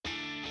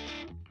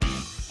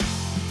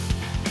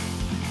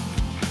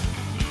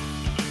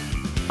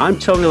I'm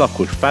Tony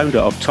Lockwood, founder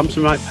of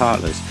Thomson Wright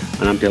Partners,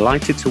 and I'm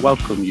delighted to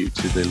welcome you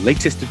to the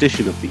latest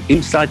edition of the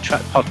Inside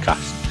Track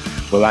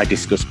podcast, where I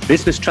discuss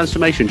business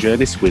transformation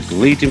journeys with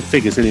leading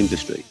figures in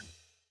industry.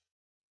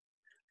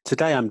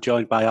 Today I'm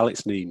joined by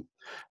Alex Neame,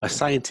 a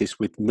scientist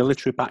with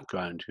military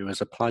background who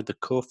has applied the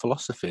core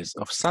philosophies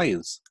of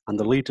science and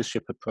the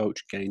leadership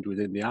approach gained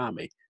within the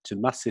Army to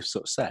massive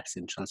success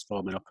in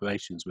transforming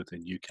operations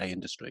within UK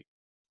industry.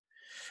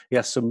 He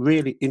has some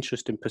really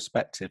interesting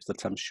perspectives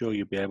that I'm sure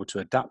you'll be able to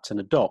adapt and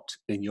adopt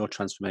in your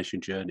transformation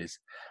journeys.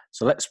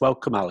 So let's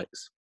welcome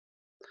Alex.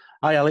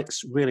 Hi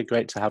Alex, really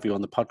great to have you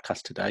on the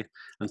podcast today,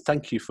 and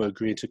thank you for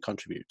agreeing to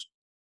contribute.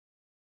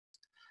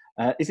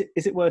 Is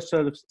it worth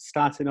sort of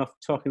starting off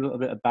talking a little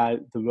bit about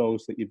the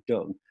roles that you've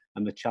done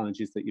and the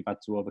challenges that you've had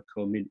to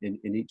overcome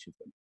in each of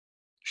them?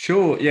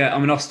 Sure. Yeah. I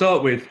mean, I'll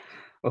start with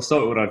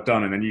what I've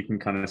done, and then you can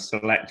kind of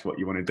select what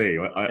you want to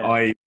do.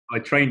 I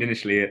trained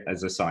initially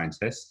as a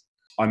scientist.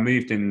 I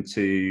moved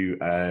into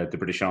the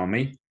British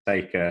Army,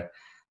 take a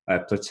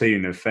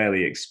platoon of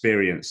fairly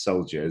experienced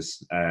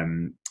soldiers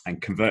and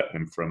convert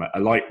them from a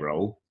light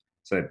role,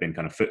 so they'd been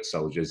kind of foot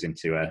soldiers,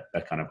 into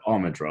a kind of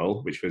armoured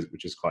role, which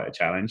was quite a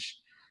challenge.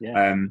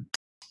 Yeah.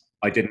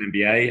 I did an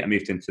MBA. I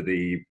moved into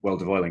the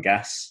world of oil and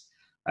gas.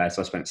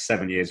 So I spent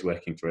 7 years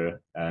working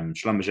for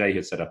Schlumberger, who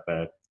had set up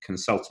a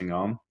consulting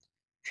arm,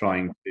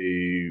 trying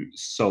to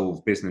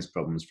solve business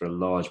problems for a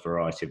large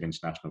variety of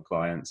international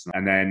clients.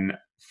 And then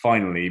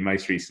finally,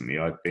 most recently,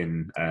 I've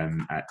been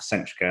at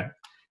Centrica.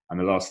 And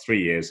the last 3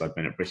 years, I've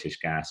been at British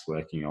Gas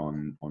working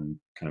on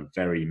kind of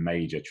very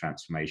major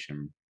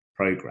transformation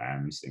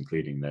programs,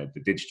 including the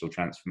digital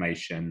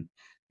transformation,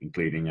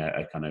 including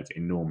a kind of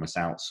enormous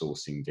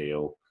outsourcing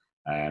deal,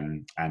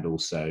 and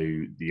also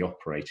the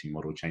operating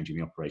model, changing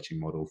the operating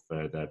model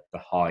for the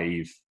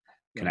Hive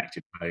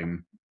connected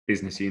home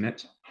business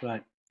unit.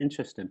 Right.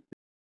 Interesting.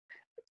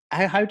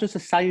 How does a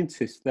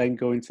scientist then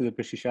go into the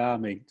British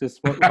Army?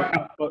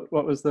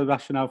 What was the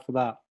rationale for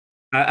that?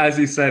 As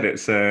you said,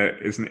 it's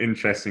an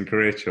interesting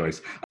career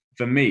choice.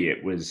 For me,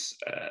 it was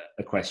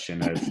a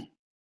question of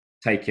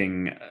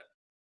taking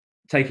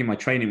my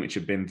training, which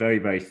had been very,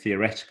 very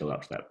theoretical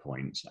up to that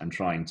point, and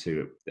trying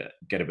to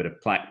get a bit of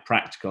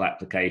practical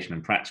application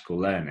and practical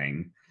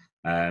learning.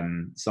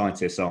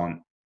 Scientists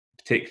aren't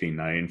particularly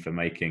known for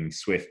making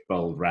swift,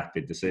 bold,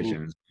 rapid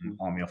decisions.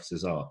 Army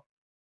officers are.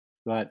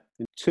 Right.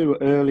 In two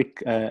early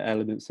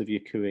elements of your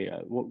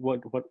career, what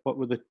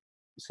were the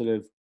sort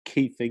of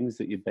key things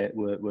that you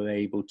were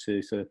able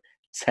to sort of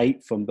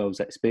take from those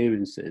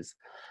experiences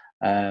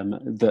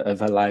that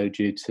have allowed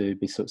you to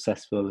be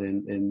successful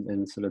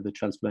in sort of the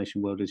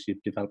transformation world as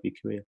you've developed your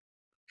career?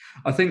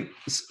 I think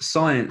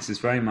science is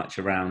very much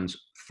around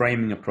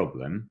framing a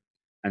problem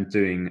and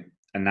doing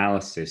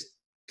analysis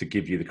to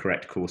give you the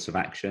correct course of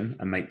action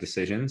and make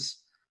decisions.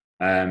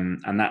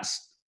 And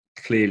that's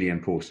clearly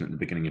important at the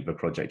beginning of a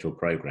project or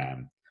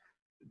program.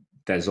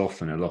 There's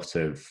often a lot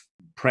of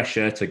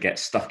pressure to get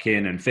stuck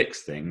in and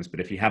fix things, but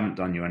if you haven't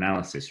done your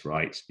analysis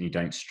right, and you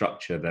don't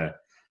structure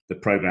the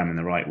program in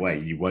the right way,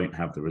 you won't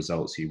have the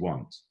results you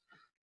want.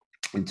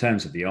 In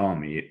terms of the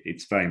Army,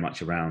 it's very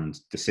much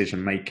around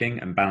decision making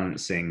and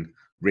balancing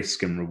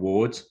risk and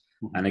reward.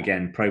 And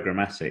again,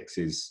 programmatics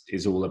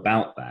is all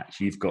about that.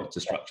 You've got to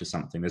structure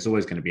something. There's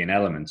always going to be an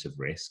element of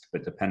risk,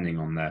 but depending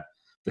on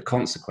the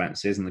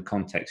consequences and the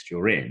context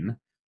you're in,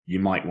 you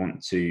might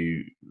want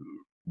to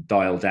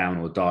dial down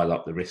or dial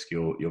up the risk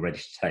you're ready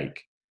to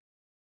take.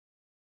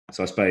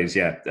 So I suppose,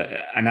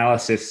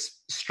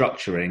 analysis,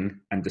 structuring,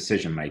 and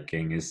decision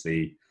making is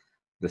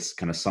this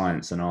kind of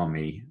science and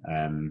Army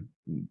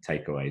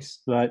takeaways.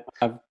 Right.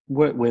 I've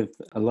worked with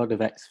a lot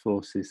of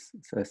ex-forces,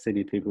 so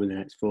senior people within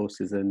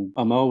ex-forces, and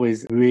I'm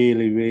always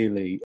really,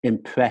 really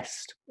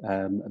impressed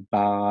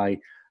by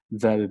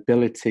their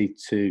ability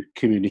to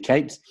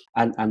communicate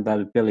and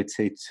their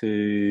ability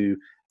to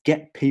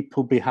get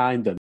people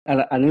behind them.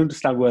 And I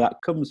understand where that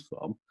comes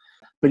from,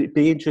 but it'd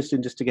be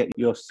interesting just to get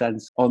your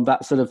sense on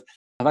that sort of.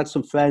 I've had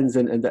some friends,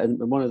 and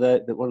one of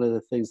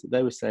the things that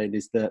they were saying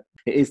is that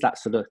it is that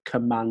sort of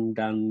command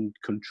and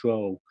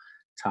control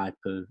type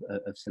of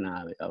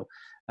scenario,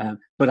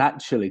 but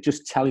actually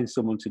just telling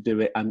someone to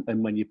do it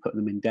and when you put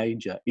them in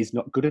danger is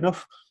not good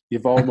enough.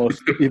 You've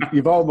almost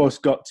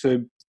almost got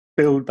to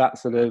build that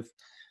sort of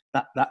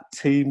that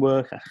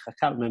teamwork. I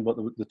can't remember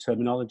what the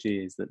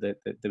terminology is that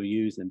they were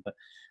using, but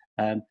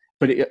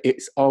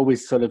it's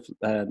always sort of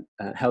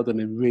held them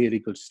in really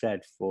good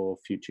stead for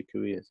future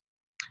careers.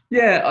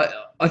 Yeah,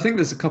 I think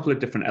there's a couple of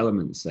different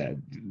elements there.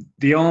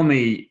 The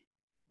Army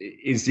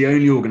is the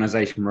only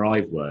organisation where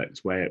I've worked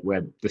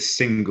where the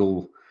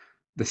single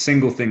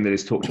thing that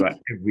is talked about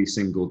every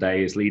single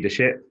day is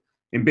leadership.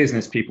 In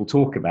business, people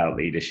talk about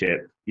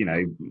leadership,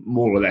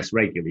 more or less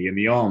regularly. In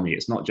the Army,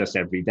 it's not just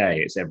every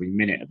day; it's every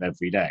minute of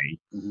every day.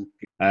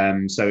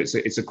 Mm-hmm. So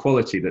it's a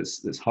quality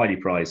that's highly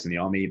prized in the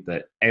Army,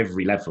 that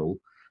every level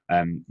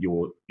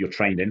you're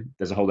trained in.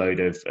 There's a whole load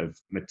of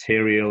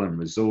material and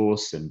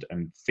resource and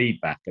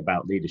feedback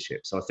about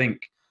leadership. So I think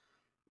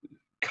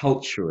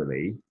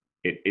culturally,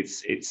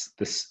 it's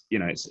this,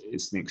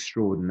 it's an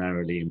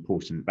extraordinarily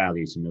important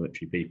value to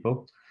military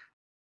people.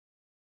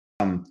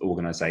 Some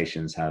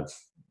organizations have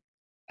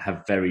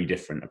very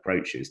different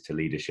approaches to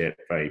leadership,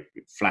 very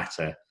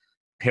flatter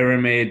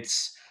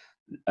pyramids,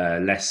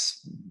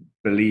 less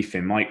belief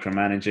in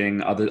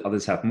micromanaging.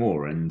 Others have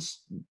more, and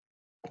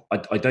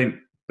I don't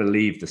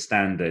believe the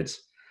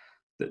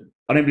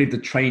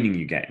training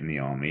you get in the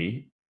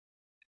army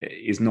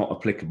is not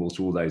applicable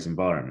to all those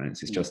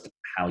environments. It's just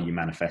how you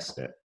manifest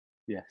it.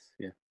 Yes,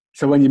 yeah.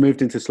 So when you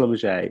moved into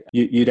Schlumberger,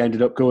 you'd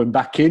ended up going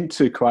back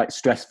into quite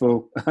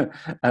stressful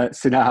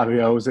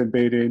scenarios and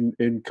being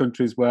in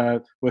countries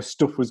where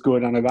stuff was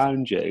going on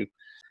around you.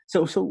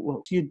 So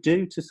what do you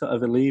do to sort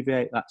of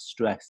alleviate that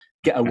stress,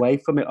 get away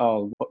from it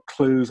all? What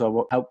clues or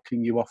what help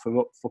can you offer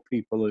up for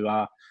people who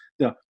are,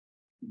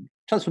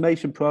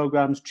 transformation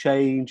programs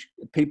change,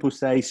 people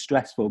say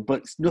stressful,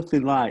 but it's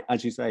nothing like,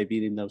 as you say,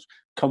 being in those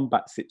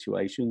combat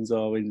situations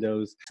or in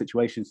those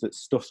situations that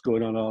stuff's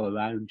going on all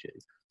around you.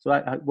 So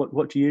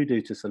what do you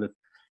do to sort of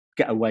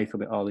get away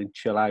from it all and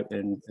chill out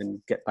and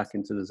get back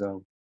into the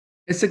zone?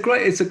 It's a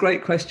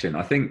great question.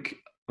 I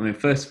mean,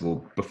 first of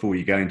all, before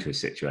you go into a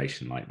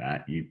situation like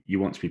that, you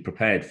want to be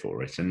prepared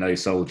for it, and no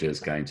soldier's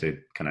going to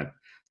kind of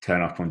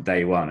turn up on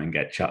day one and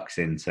get chucked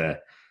into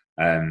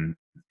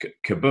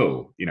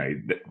Kabul.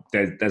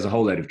 There's a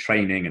whole load of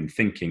training and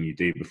thinking you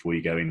do before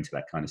you go into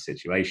that kind of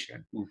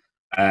situation.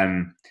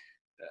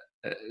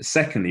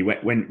 Secondly,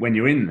 when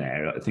you're in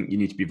there, I think you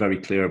need to be very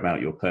clear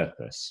about your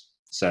purpose.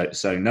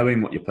 So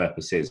knowing what your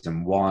purpose is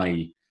and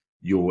why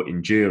you're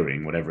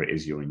enduring whatever it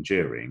is you're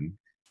enduring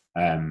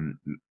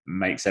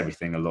makes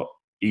everything a lot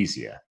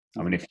easier.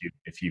 I mean,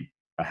 if you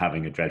are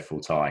having a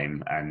dreadful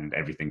time and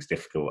everything's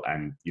difficult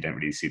and you don't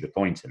really see the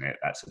point in it,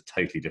 that's a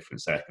totally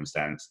different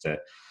circumstance to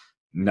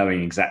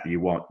knowing exactly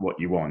what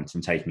you want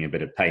and taking a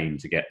bit of pain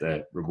to get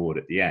the reward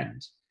at the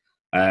end.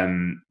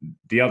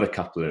 The other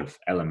couple of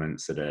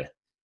elements that are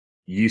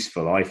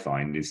useful, I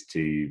find, is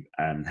to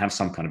have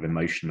some kind of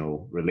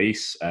emotional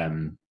release.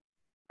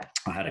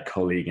 I had a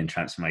colleague in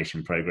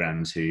transformation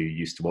programs who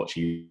used to watch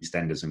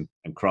EastEnders and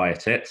cry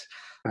at it.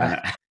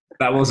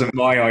 That wasn't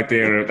my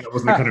idea. That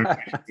wasn't the kind of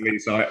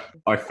release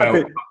I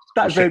felt.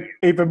 That's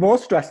even more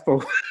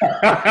stressful.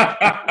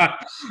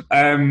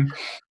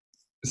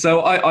 So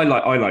I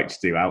like to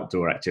do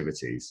outdoor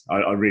activities.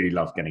 I really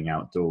love getting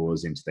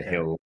outdoors into the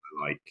hill,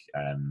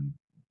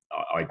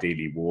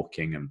 ideally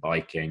walking and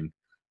biking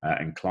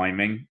and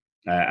climbing.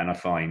 And I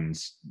find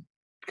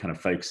kind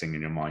of focusing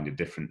in your mind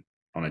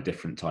on a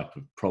different type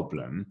of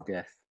problem.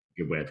 Yes.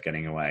 Good way of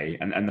getting away.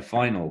 And the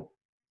final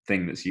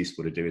thing that's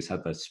useful to do is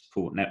have a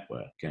support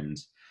network. And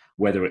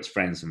whether it's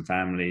friends and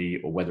family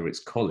or whether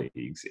it's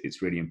colleagues,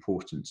 it's really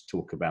important to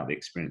talk about the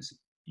experience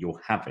you're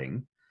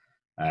having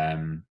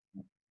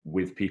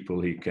with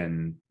people who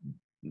can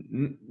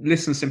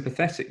listen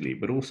sympathetically,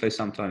 but also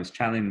sometimes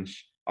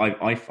challenge me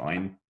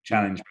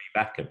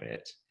back a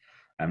bit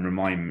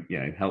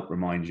and help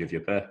remind you of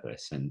your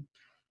purpose. And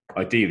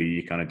ideally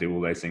you kind of do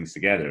all those things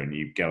together and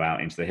you go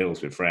out into the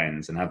hills with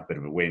friends and have a bit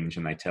of a whinge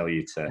and they tell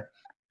you to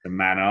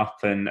man up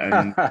and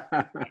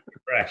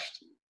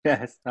refreshed.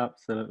 Yes,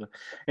 absolutely.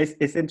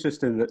 It's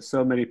interesting that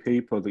so many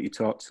people that you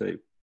talk to,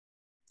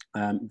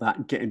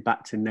 that getting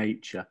back to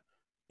nature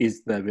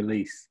is their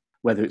release,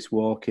 whether it's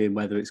walking,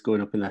 whether it's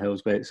going up in the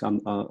hills, whether it's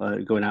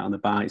going out on the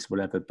bikes,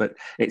 whatever. But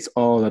it's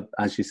all,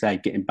 as you say,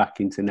 getting back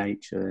into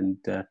nature. And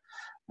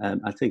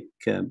I think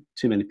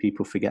too many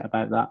people forget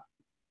about that.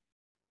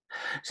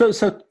 So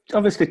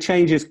obviously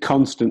changes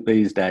constant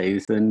these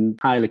days, and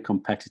highly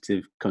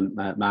competitive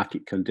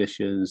market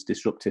conditions,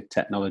 disruptive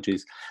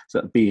technologies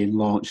sort of being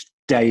launched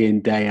day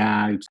in, day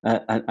out,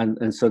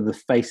 and so the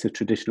face of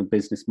traditional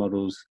business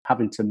models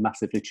having to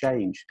massively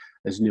change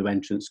as new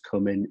entrants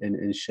come in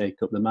and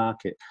shake up the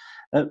market.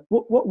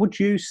 What would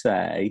you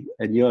say,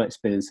 in your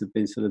experience, have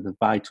been sort of the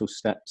vital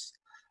steps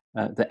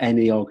that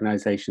any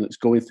organisation that's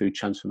going through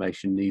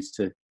transformation needs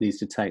to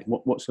take?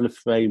 What sort of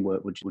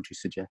framework would you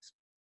suggest?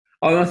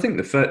 I think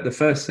the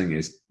first thing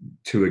is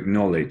to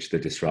acknowledge the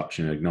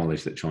disruption,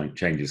 acknowledge that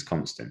change is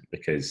constant,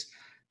 because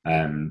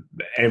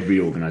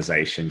every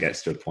organisation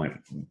gets to a point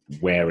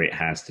where it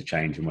has to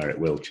change and where it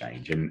will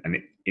change, and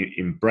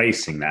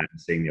embracing that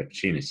and seeing the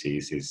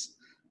opportunities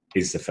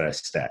is the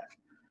first step.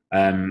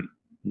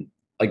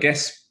 I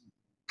guess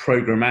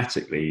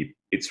programmatically,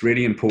 it's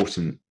really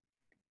important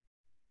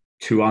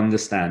to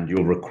understand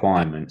your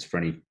requirements for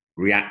any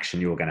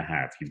reaction you're going to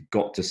have. You've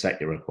got to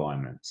set your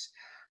requirements.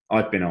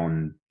 I've been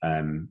on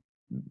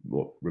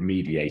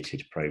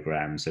remediated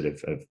programs that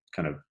have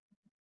kind of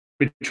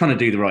been trying to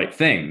do the right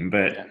thing,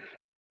 but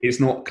it's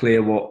not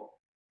clear what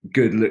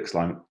good looks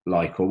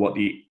like or what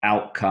the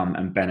outcome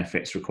and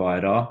benefits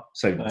required are.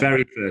 So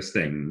very first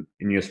thing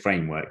in your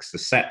frameworks, to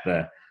set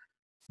the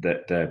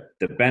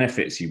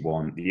benefits you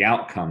want, the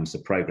outcomes the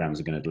programs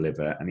are going to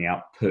deliver, and the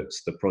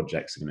outputs the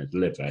projects are going to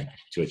deliver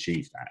to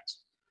achieve that.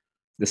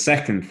 The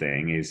second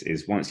thing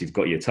is once you've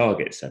got your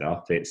target set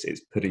up, it's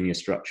putting your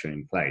structure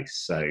in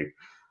place. So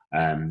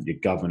your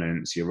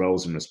governance, your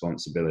roles and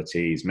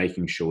responsibilities,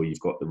 making sure you've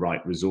got the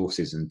right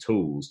resources and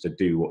tools to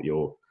do what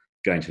you're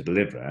going to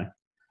deliver.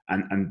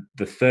 And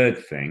the third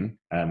thing,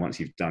 once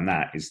you've done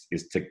that, is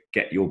to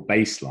get your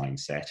baseline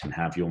set and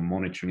have your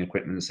monitoring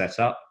equipment set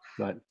up.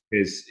 Right.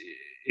 Because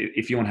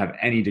if you want to have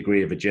any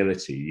degree of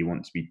agility, you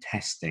want to be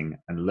testing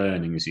and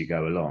learning as you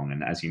go along.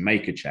 And as you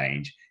make a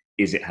change,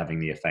 is it having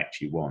the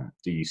effect you want?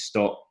 Do you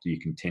stop? Do you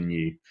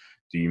continue?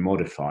 Do you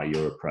modify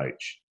your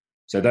approach?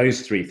 So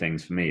those three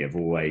things for me have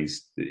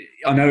always,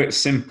 I know it's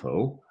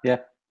simple, yeah,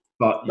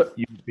 but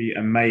you'd be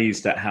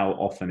amazed at how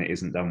often it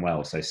isn't done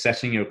well. So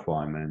setting your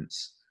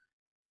requirements,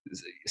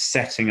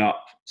 setting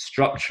up,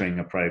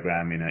 structuring a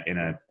program in a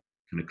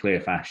kind of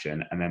clear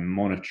fashion, and then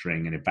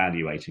monitoring and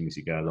evaluating as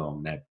you go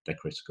along, they're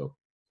critical.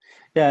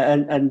 Yeah,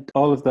 and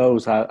all of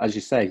those are, as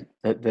you say,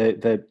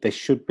 they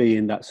should be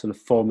in that sort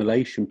of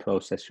formulation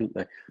process, shouldn't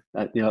they?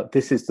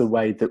 This is the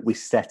way that we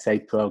set a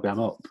program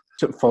up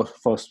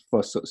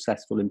for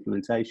successful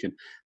implementation.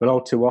 But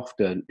all too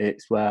often,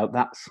 it's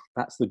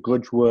that's the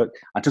grudge work.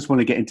 I just want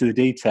to get into the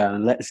detail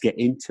and let's get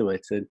into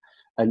it,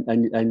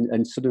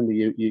 and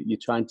suddenly you're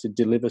trying to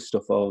deliver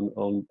stuff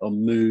on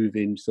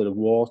moving sort of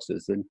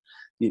waters, and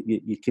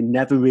you can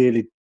never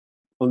really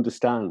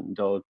understand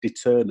or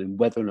determine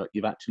whether or not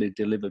you've actually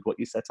delivered what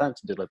you set out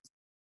to deliver.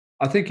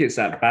 I think it's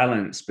that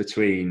balance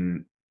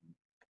between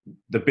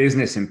the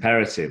business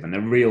imperative and the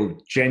real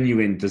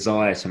genuine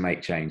desire to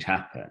make change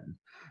happen.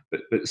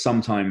 But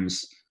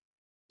sometimes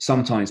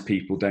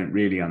people don't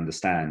really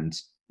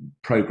understand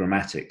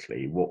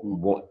programmatically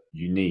what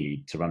you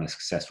need to run a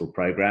successful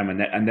program.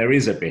 And there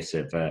is a bit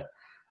of a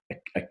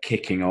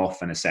kicking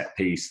off and a set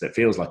piece that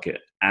feels like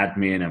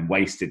admin and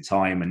wasted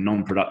time and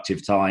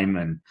non-productive time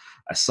and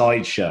a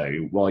sideshow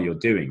while you're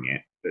doing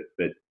it.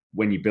 But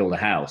when you build a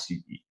house,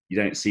 you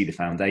don't see the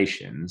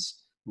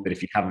foundations. But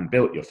if you haven't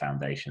built your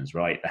foundations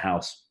right, the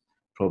house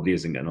probably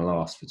isn't going to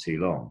last for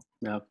too long.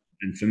 No.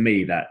 And for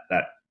me, that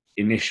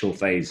initial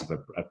phase of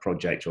a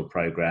project or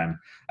program,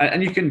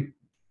 and you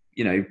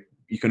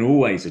can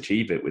always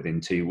achieve it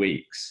within 2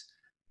 weeks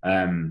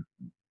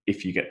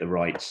if you get the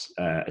right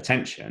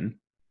attention.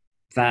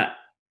 That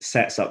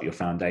sets up your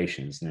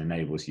foundations and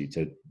enables you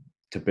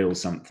to build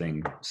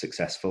something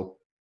successful.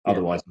 Yeah.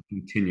 Otherwise,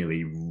 you're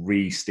continually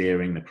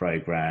re-steering the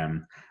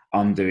program,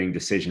 undoing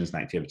decisions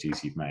and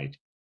activities you've made.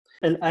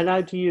 And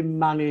how do you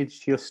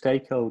manage your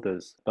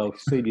stakeholders, both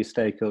senior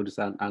stakeholders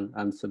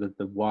and sort of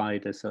the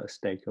wider sort of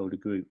stakeholder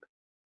group?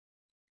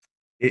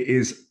 It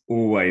is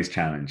always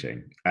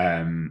challenging.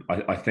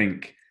 I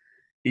think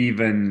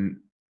even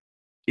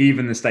the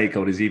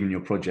stakeholders, even your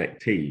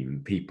project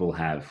team, people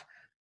have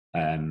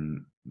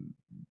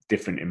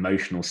different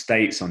emotional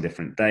states on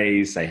different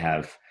days. They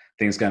have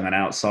things going on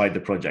outside the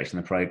project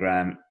and the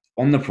program.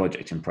 On the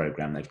project and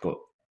program, they've got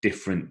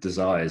different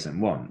desires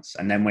and wants.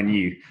 And then when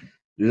you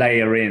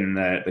layer in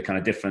the kind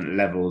of different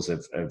levels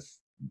of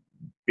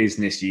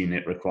business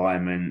unit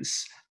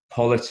requirements,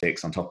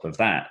 politics on top of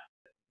that,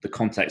 the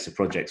context of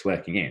projects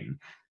working in,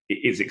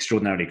 it's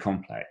extraordinarily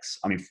complex.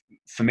 I mean,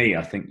 for me,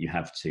 I think you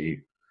have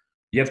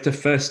to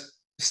first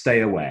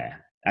stay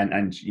aware.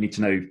 And you need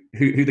to know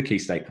who the key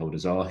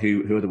stakeholders are,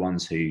 who are the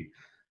ones who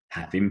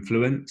have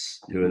influence,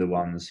 who are the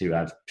ones who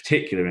have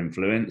particular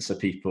influence. Are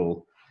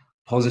people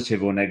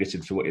positive or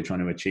negative to what you're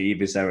trying to achieve?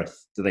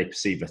 Do they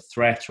perceive a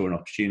threat or an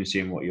opportunity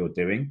in what you're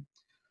doing?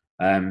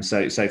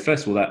 So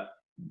first of all, that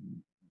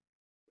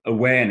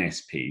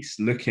awareness piece,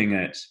 looking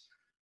at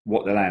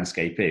what the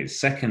landscape is.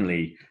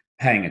 Secondly,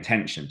 paying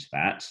attention to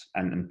that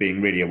and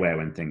being really aware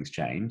when things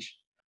change.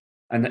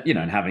 And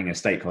and having a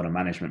stakeholder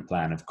management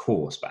plan, of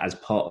course, but as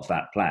part of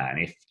that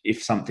plan,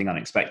 if something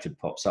unexpected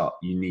pops up,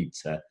 you need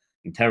to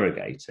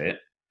interrogate it.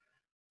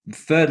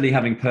 Thirdly,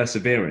 having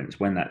perseverance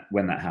when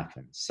that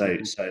happens. So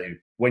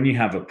when you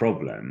have a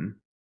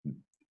problem,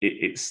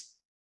 it's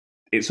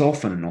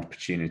often an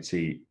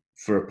opportunity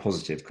for a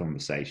positive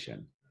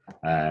conversation.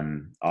 So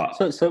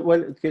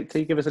can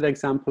you give us an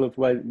example of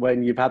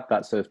when you've had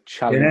that sort of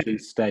challenging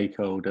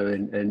stakeholder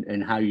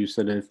and how you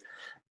sort of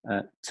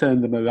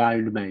turn them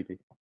around, maybe?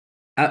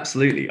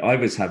 Absolutely. I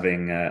was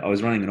running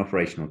an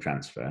operational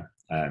transfer.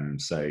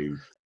 So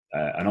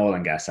an oil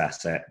and gas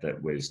asset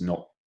that was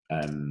not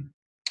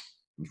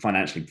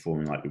financially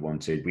performing like we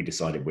wanted. We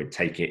decided we'd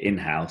take it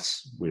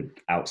in-house. We'd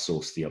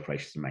outsource the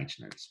operations and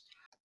maintenance.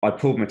 I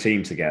pulled my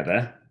team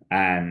together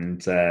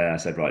and I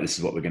said, right, this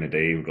is what we're going to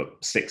do. We've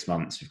got 6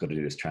 months. We've got to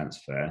do this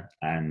transfer.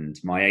 And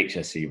my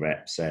HSE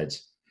rep said,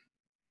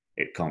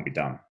 it can't be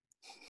done.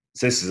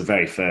 So this is the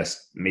very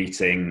first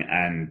meeting,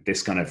 and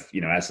this kind of,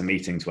 as the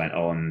meetings went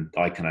on,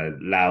 I kind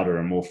of louder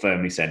and more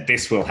firmly said,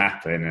 this will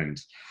happen.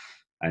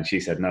 And she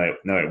said, no,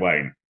 it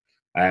won't.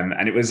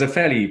 And it was a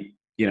fairly,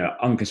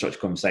 unconstructive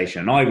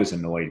conversation. And I was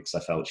annoyed because I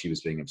felt she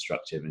was being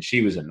obstructive, and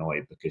she was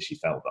annoyed because she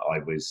felt that I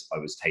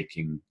was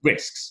taking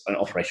risks, an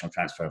operational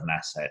transfer of an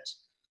asset,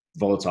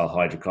 volatile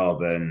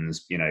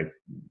hydrocarbons,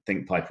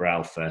 think Piper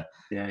Alpha.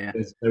 Yeah.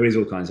 There is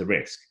all kinds of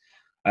risk.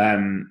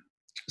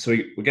 So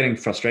we're getting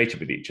frustrated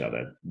with each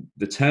other.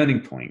 The turning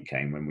point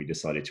came when we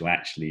decided to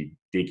actually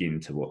dig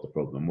into what the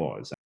problem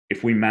was.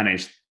 if we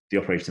manage the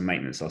operation and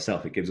maintenance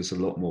ourselves, it gives us a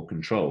lot more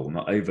control,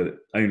 not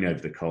only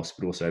over the cost,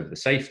 but also over the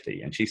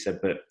safety. And she said,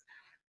 but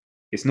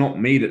it's not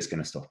me that's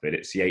going to stop it.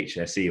 It's the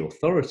HSE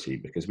authority,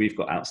 because we've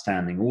got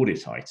outstanding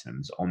audit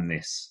items on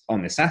this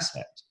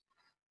asset.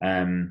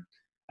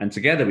 And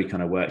together we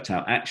kind of worked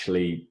out,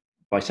 actually,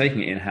 by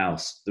taking it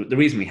in-house, the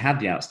reason we had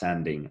the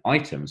outstanding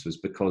items was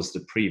because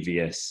the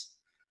previous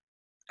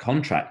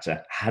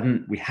contractor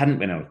we hadn't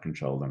been able to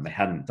control them. They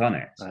hadn't done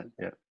it. Right,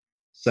 yeah.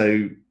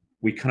 So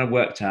we kind of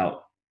worked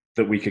out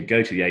that we could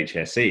go to the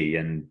HSE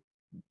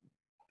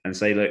and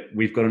say, look,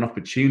 we've got an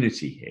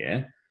opportunity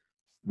here.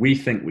 We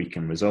think we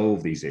can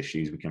resolve these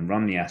issues. We can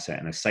run the asset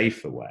in a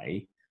safer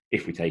way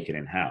if we take it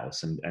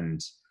in-house.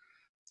 And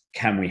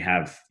can we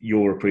have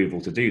your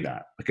approval to do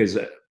that? Because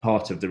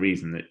part of the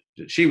reason that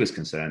she was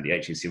concerned the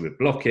HSE would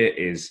block it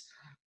is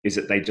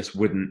that they just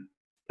wouldn't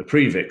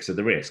approve it because of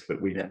the risk.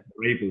 But we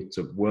were able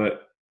to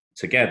work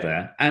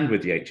together and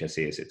with the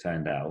HSE, as it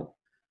turned out,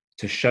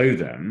 to show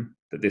them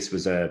that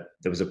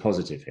there was a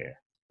positive here.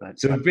 Right.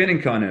 So we've been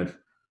in kind of,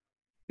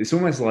 it's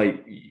almost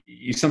like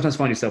you sometimes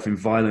find yourself in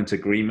violent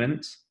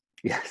agreement.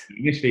 Yes.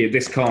 Initially,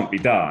 this can't be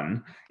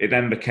done. It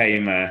then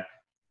became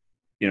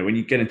when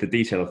you get into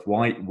detail of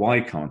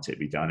why can't it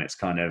be done, it's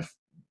kind of,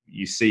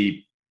 you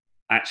see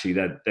actually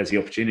that there's the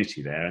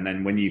opportunity there. And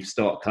then when you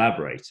start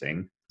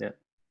collaborating,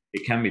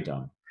 it can be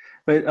done.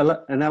 But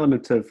an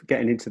element of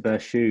getting into their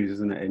shoes,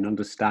 isn't it? And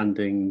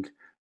understanding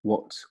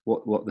what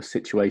the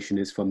situation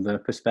is from their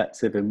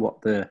perspective and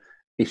what the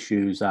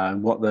issues are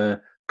and what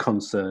the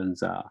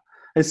concerns are.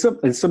 And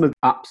some are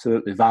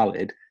absolutely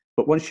valid,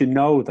 but once you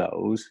know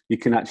those, you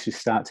can actually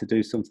start to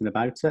do something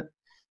about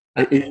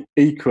it.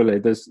 Equally,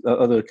 there's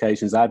other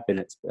occasions I've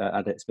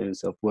had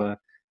experience of where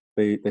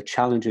the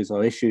challenges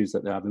or issues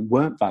that they're having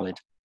weren't valid,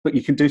 but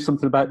you can do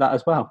something about that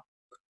as well.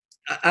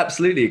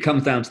 Absolutely. It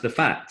comes down to the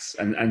facts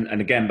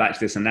and again, back to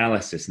this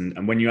analysis.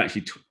 And when you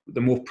actually, the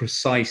more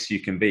precise you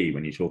can be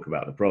when you talk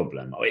about the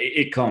problem,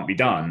 it can't be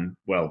done.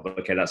 Well,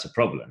 okay, that's a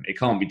problem. It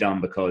can't be done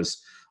because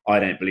I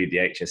don't believe the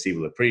HSE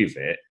will approve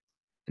it.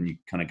 And you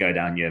kind of go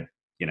down your,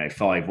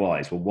 5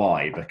 whys. Well,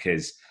 why?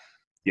 Because,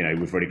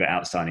 we've already got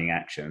outstanding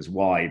actions.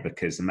 Why?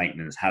 Because the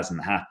maintenance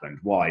hasn't happened.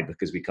 Why?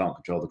 Because we can't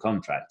control the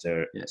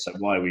contractor. Yeah. So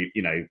why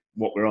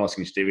what we're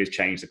asking you to do is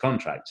change the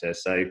contractor.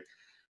 So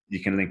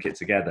you can link it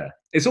together.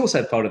 It's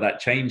also part of that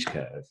change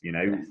curve.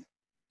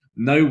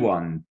 No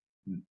one,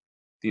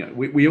 we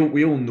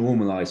all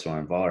normalize our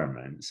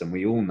environments, and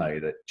we all know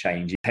that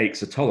change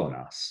takes a toll on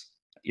us.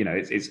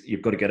 It's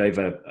you've got to get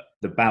over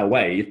the bow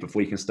wave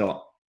before you can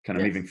start kind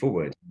of moving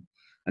forward.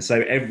 And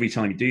so every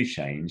time you do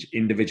change,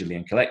 individually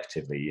and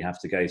collectively, you have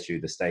to go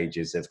through the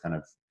stages of kind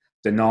of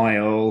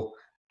denial,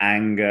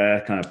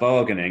 anger, kind of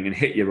bargaining, and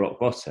hit your rock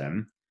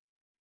bottom,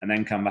 and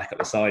then come back up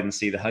the side and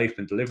see the hope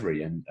and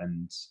delivery. And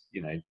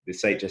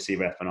this HSE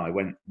rep and I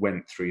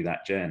went through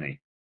that journey.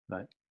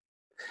 Right.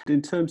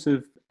 In terms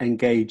of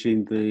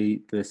engaging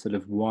the sort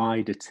of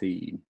wider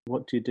team,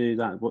 what do you do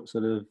that? What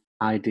sort of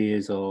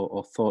ideas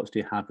or thoughts do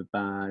you have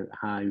about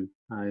how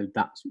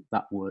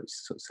that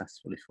works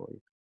successfully for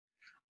you?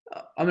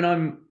 I mean,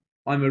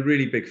 I'm a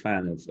really big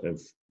fan of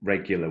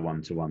regular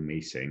one-to-one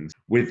meetings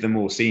with the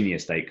more senior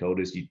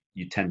stakeholders.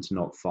 You tend to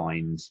not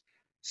find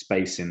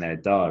space in their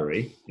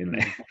diary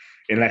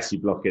unless you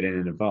block it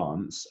in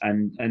advance.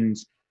 And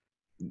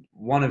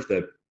one of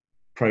the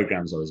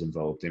programs I was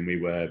involved in, we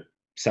were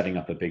setting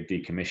up a big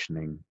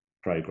decommissioning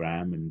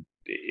program, and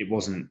it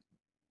wasn't,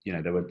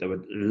 there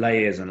were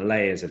layers and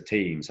layers of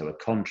teams. There were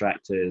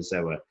contractors,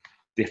 there were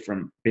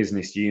different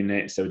business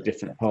units, there were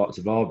different parts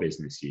of our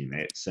business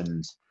units,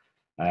 and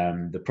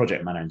the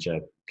project manager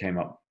came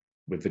up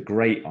with the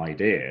great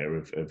idea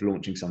of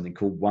launching something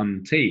called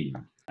One Team.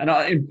 And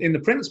in the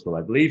principle,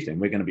 I believed in,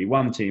 we're going to be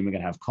one team, we're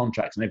going to have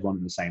contracts and everyone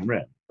in the same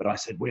room. But I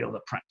said, well, the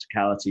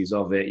practicalities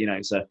of it,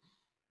 it's a,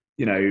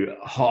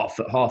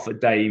 half a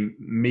day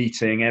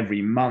meeting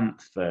every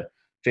month for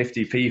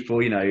 50 people,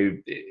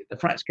 the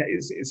practical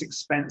it's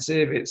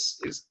expensive.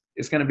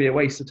 It's going to be a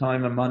waste of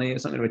time and money.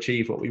 It's not going to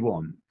achieve what we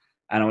want.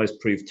 And I was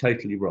proved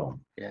totally wrong.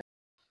 Yeah.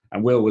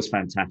 And Will was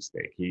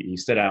fantastic. He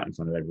stood out in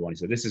front of everyone. He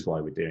said, this is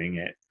why we're doing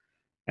it.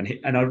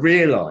 And I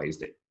realized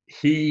that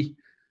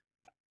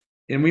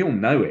and we all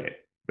know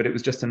it, but it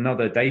was just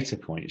another data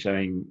point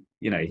showing,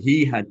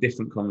 he had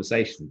different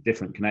conversations,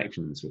 different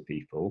connections with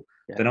people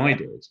than I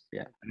did.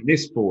 Yeah. And in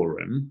this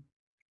forum,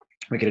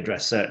 we could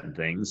address certain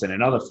things, and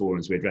in other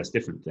forums, we address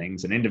different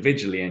things, and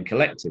individually and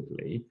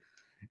collectively.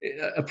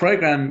 A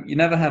program, you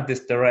never have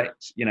this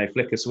direct,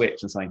 flick a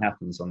switch and something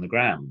happens on the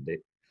ground.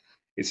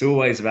 It's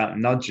always about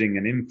nudging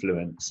and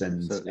influence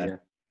and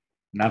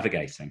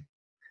navigating.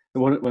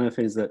 One of the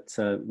things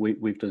that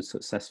we've done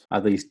successfully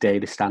are these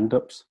daily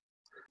stand-ups.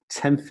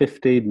 10,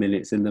 15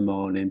 minutes in the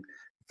morning,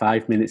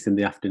 5 minutes in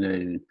the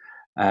afternoon,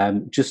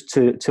 just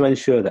to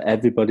ensure that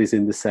everybody's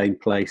in the same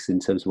place in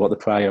terms of what the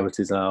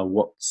priorities are,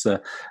 what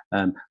the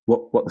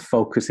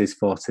focus is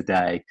for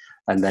today,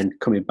 and then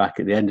coming back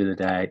at the end of the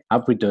day,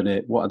 have we done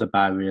it? What are the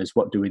barriers?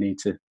 What do we need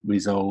to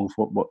resolve?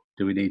 What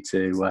do we need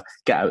to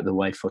get out of the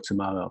way for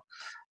tomorrow?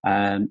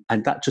 And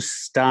that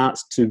just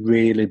starts to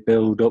really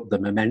build up the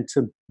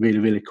momentum really,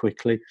 really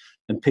quickly.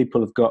 And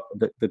people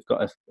they've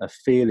got a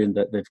feeling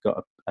that they've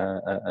got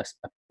a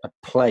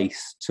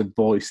place to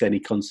voice any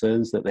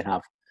concerns that they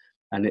have.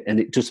 And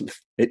it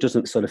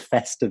doesn't sort of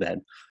fester.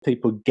 Then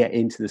people get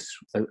into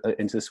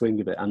the swing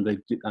of it,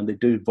 and they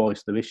do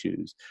voice their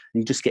issues.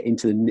 And you just get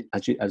into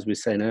as we were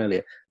saying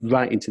earlier,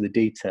 right into the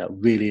detail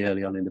really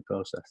early on in the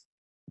process.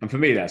 And for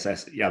me, that's I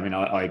mean,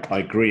 I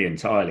agree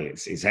entirely.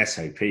 It's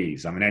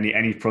SOPs. I mean,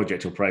 any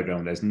project or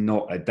program, there's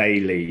not a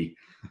daily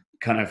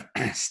kind of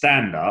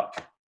stand up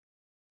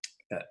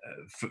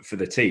for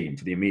the team,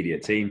 for the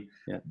immediate team.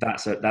 Yeah.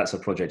 That's a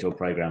project or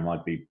program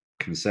I'd be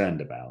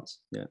concerned about.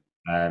 Yeah.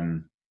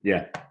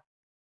 Yeah.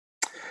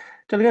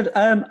 Jolly good.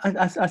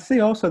 I see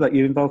also that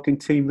you're involved in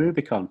Team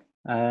Rubicon.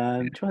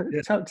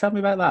 Tell me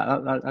about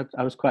that.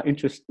 I was quite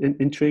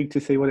intrigued to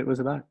see what it was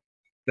about.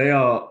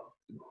 They're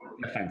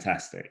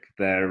fantastic.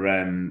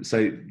 They're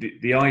so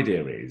the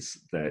idea is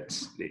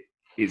that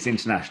it's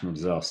international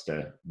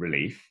disaster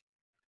relief,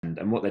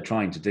 and what they're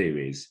trying to do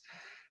is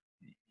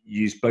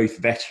use both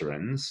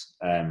veterans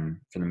from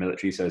the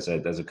military, so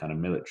there's a kind of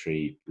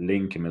military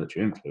link and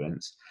military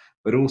influence,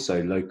 but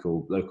also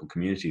local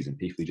communities and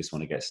people who just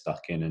want to get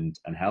stuck in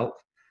and help.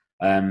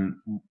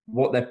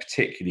 What they're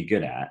particularly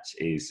good at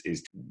is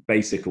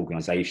basic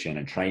organisation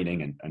and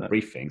training and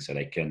briefing, so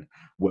they can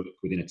work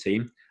within a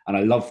team. And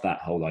I love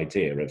that whole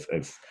idea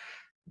of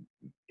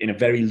in a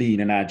very lean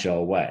and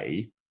agile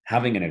way,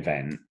 having an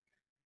event,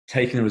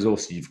 taking the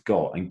resources you've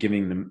got and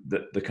giving them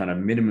the kind of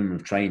minimum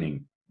of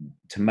training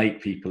to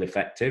make people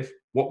effective.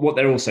 What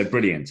they're also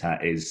brilliant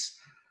at is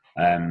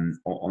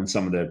on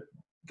some of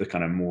the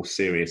kind of more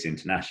serious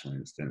international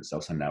incidents,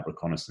 they'll send out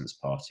reconnaissance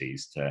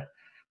parties to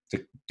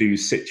do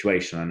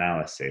situational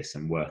analysis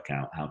and work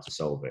out how to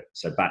solve it.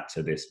 So back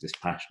to this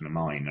passion of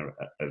mine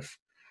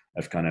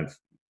of kind of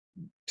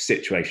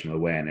situational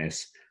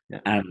awareness,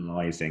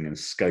 analysing and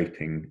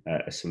scoping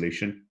a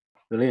solution.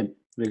 Brilliant,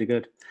 really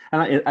good.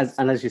 And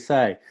as you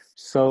say,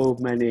 so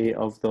many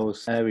of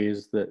those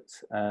areas that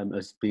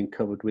has been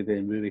covered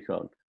within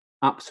Rubicon,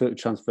 absolutely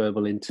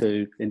transferable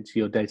into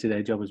your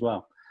day-to-day job as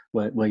well.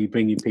 Where you're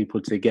bringing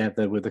people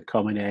together with a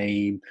common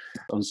aim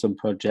on some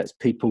projects.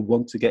 People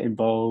want to get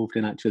involved,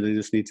 and actually they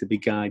just need to be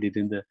guided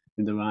in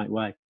the right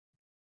way.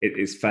 It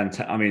is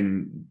fantastic. I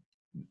mean,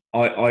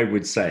 I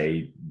would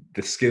say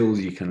the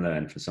skills you can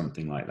learn for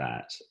something like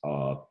that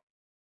are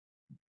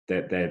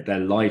they're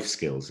life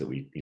skills that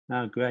we.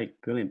 Oh, great,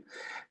 brilliant.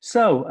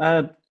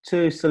 So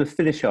to sort of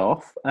finish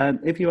off,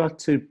 if you are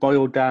to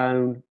boil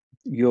down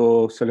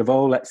your sort of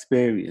whole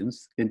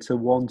experience into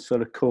one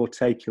sort of core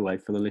takeaway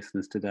for the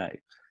listeners today,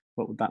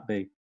 what would that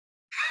be?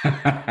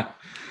 And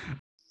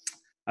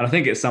I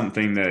think it's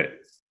something that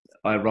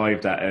I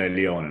arrived at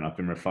early on and I've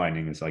been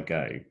refining as I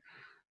go.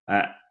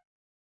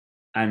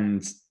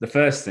 And the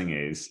first thing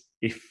is,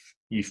 if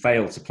you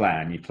fail to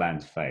plan, you plan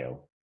to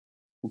fail.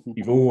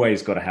 You've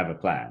always got to have a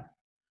plan.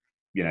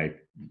 You know,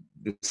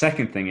 the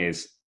second thing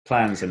is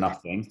plans are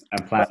nothing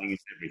and planning is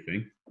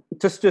everything.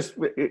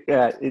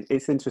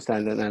 It's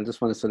interesting, and I just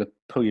want to sort of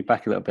pull you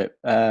back a little bit.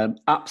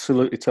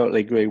 Absolutely,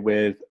 totally agree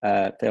with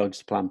fail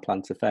to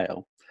plan to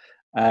fail.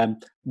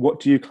 What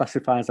do you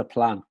classify as a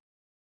plan?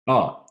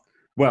 Oh,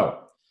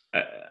 well,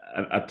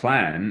 a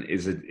plan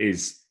is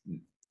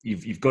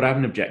you've got to have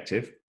an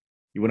objective.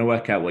 You want to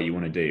work out what you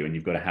want to do, and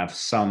you've got to have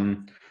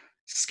some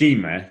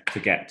schema to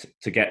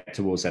get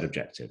towards that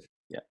objective.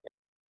 Yeah.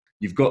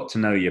 You've got to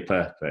know your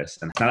purpose,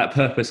 and now that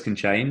purpose can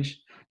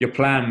change. Your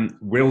plan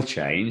will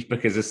change,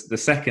 because the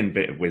second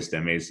bit of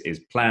wisdom is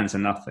plans are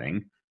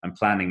nothing and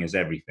planning is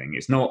everything.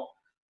 It's not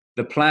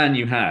the plan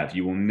you have,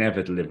 you will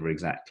never deliver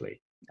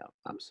exactly. No,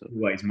 absolutely.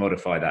 Always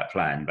modify that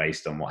plan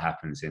based on what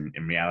happens in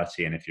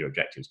reality and if your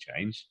objectives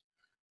change.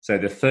 So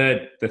the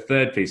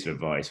third piece of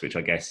advice, which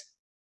I guess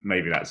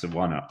maybe that's the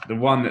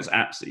one that's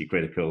absolutely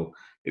critical,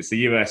 it's the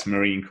US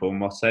Marine Corps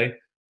motto: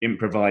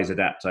 improvise,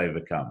 adapt,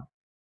 overcome.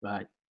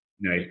 Right.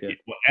 You know,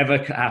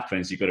 whatever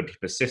happens, you've got to be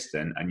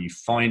persistent and you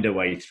find a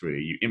way through.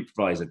 You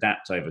improvise,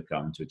 adapt,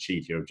 overcome to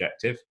achieve your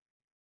objective.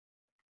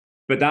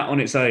 But that on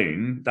its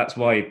own, that's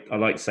why I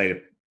like to say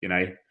that, you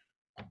know,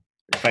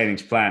 failing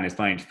to plan is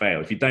failing to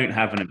fail. If you don't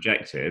have an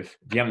objective,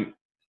 if you haven't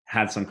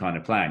had some kind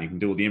of plan, you can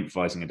do all the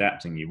improvising,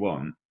 adapting you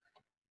want.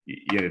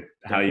 You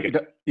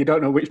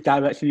don't know which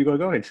direction you're going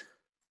to go in.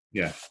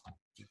 Yeah.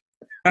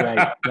 Great.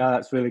 No,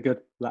 that's really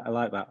good. I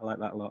like that. I like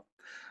that a lot.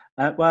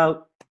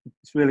 Well,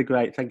 it's really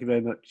great. Thank you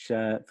very much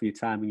for your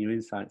time and your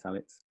insights,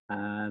 Alex.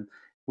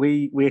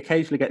 We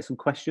occasionally get some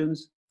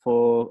questions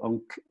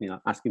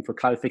asking for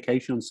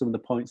clarification on some of the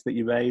points that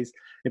you raised.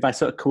 If I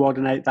sort of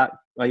coordinate that,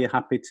 are you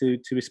happy to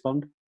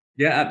respond?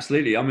 Yeah,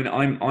 absolutely. I mean,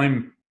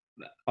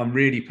 I'm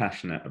really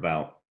passionate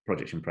about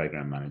project and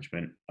program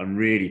management. I'm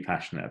really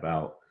passionate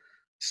about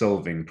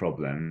solving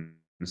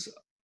problems.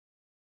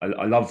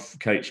 I love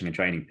coaching and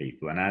training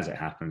people, and as it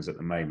happens at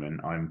the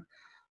moment, I'm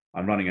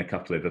running a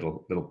couple of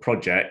little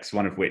projects,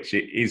 one of which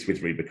is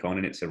with Rubicon,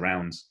 and it's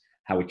around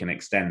how we can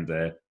extend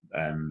the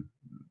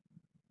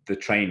the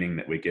training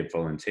that we give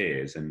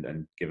volunteers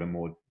and give a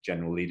more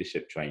general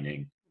leadership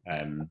training.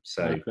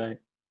 So great.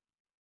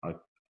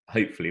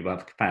 Hopefully we'll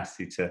have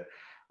capacity to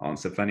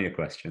answer plenty of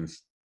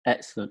questions.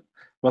 Excellent.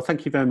 Well,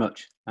 thank you very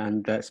much,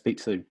 and speak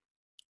soon.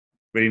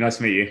 Really nice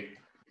to meet you.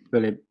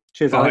 Brilliant.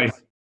 Cheers, Bye.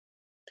 Alex.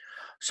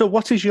 So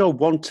what is your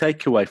one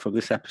takeaway from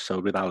this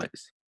episode with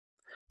Alex?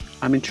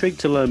 I'm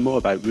intrigued to learn more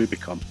about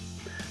Rubicon,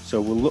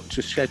 so we'll look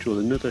to schedule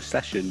another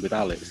session with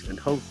Alex and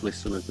hopefully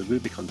some of the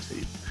Rubicon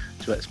team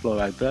to explore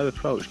how their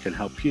approach can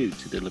help you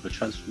to deliver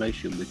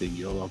transformation within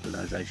your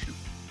organisation.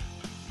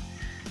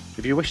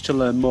 If you wish to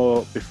learn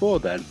more before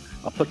then,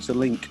 I'll put a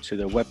link to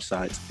their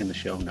website in the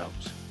show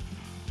notes.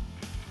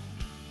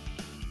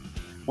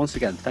 Once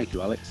again, thank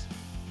you, Alex.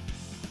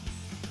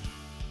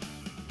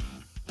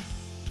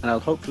 And I'll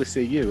hopefully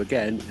see you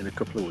again in a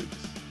couple of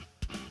weeks.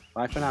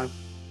 Bye for now.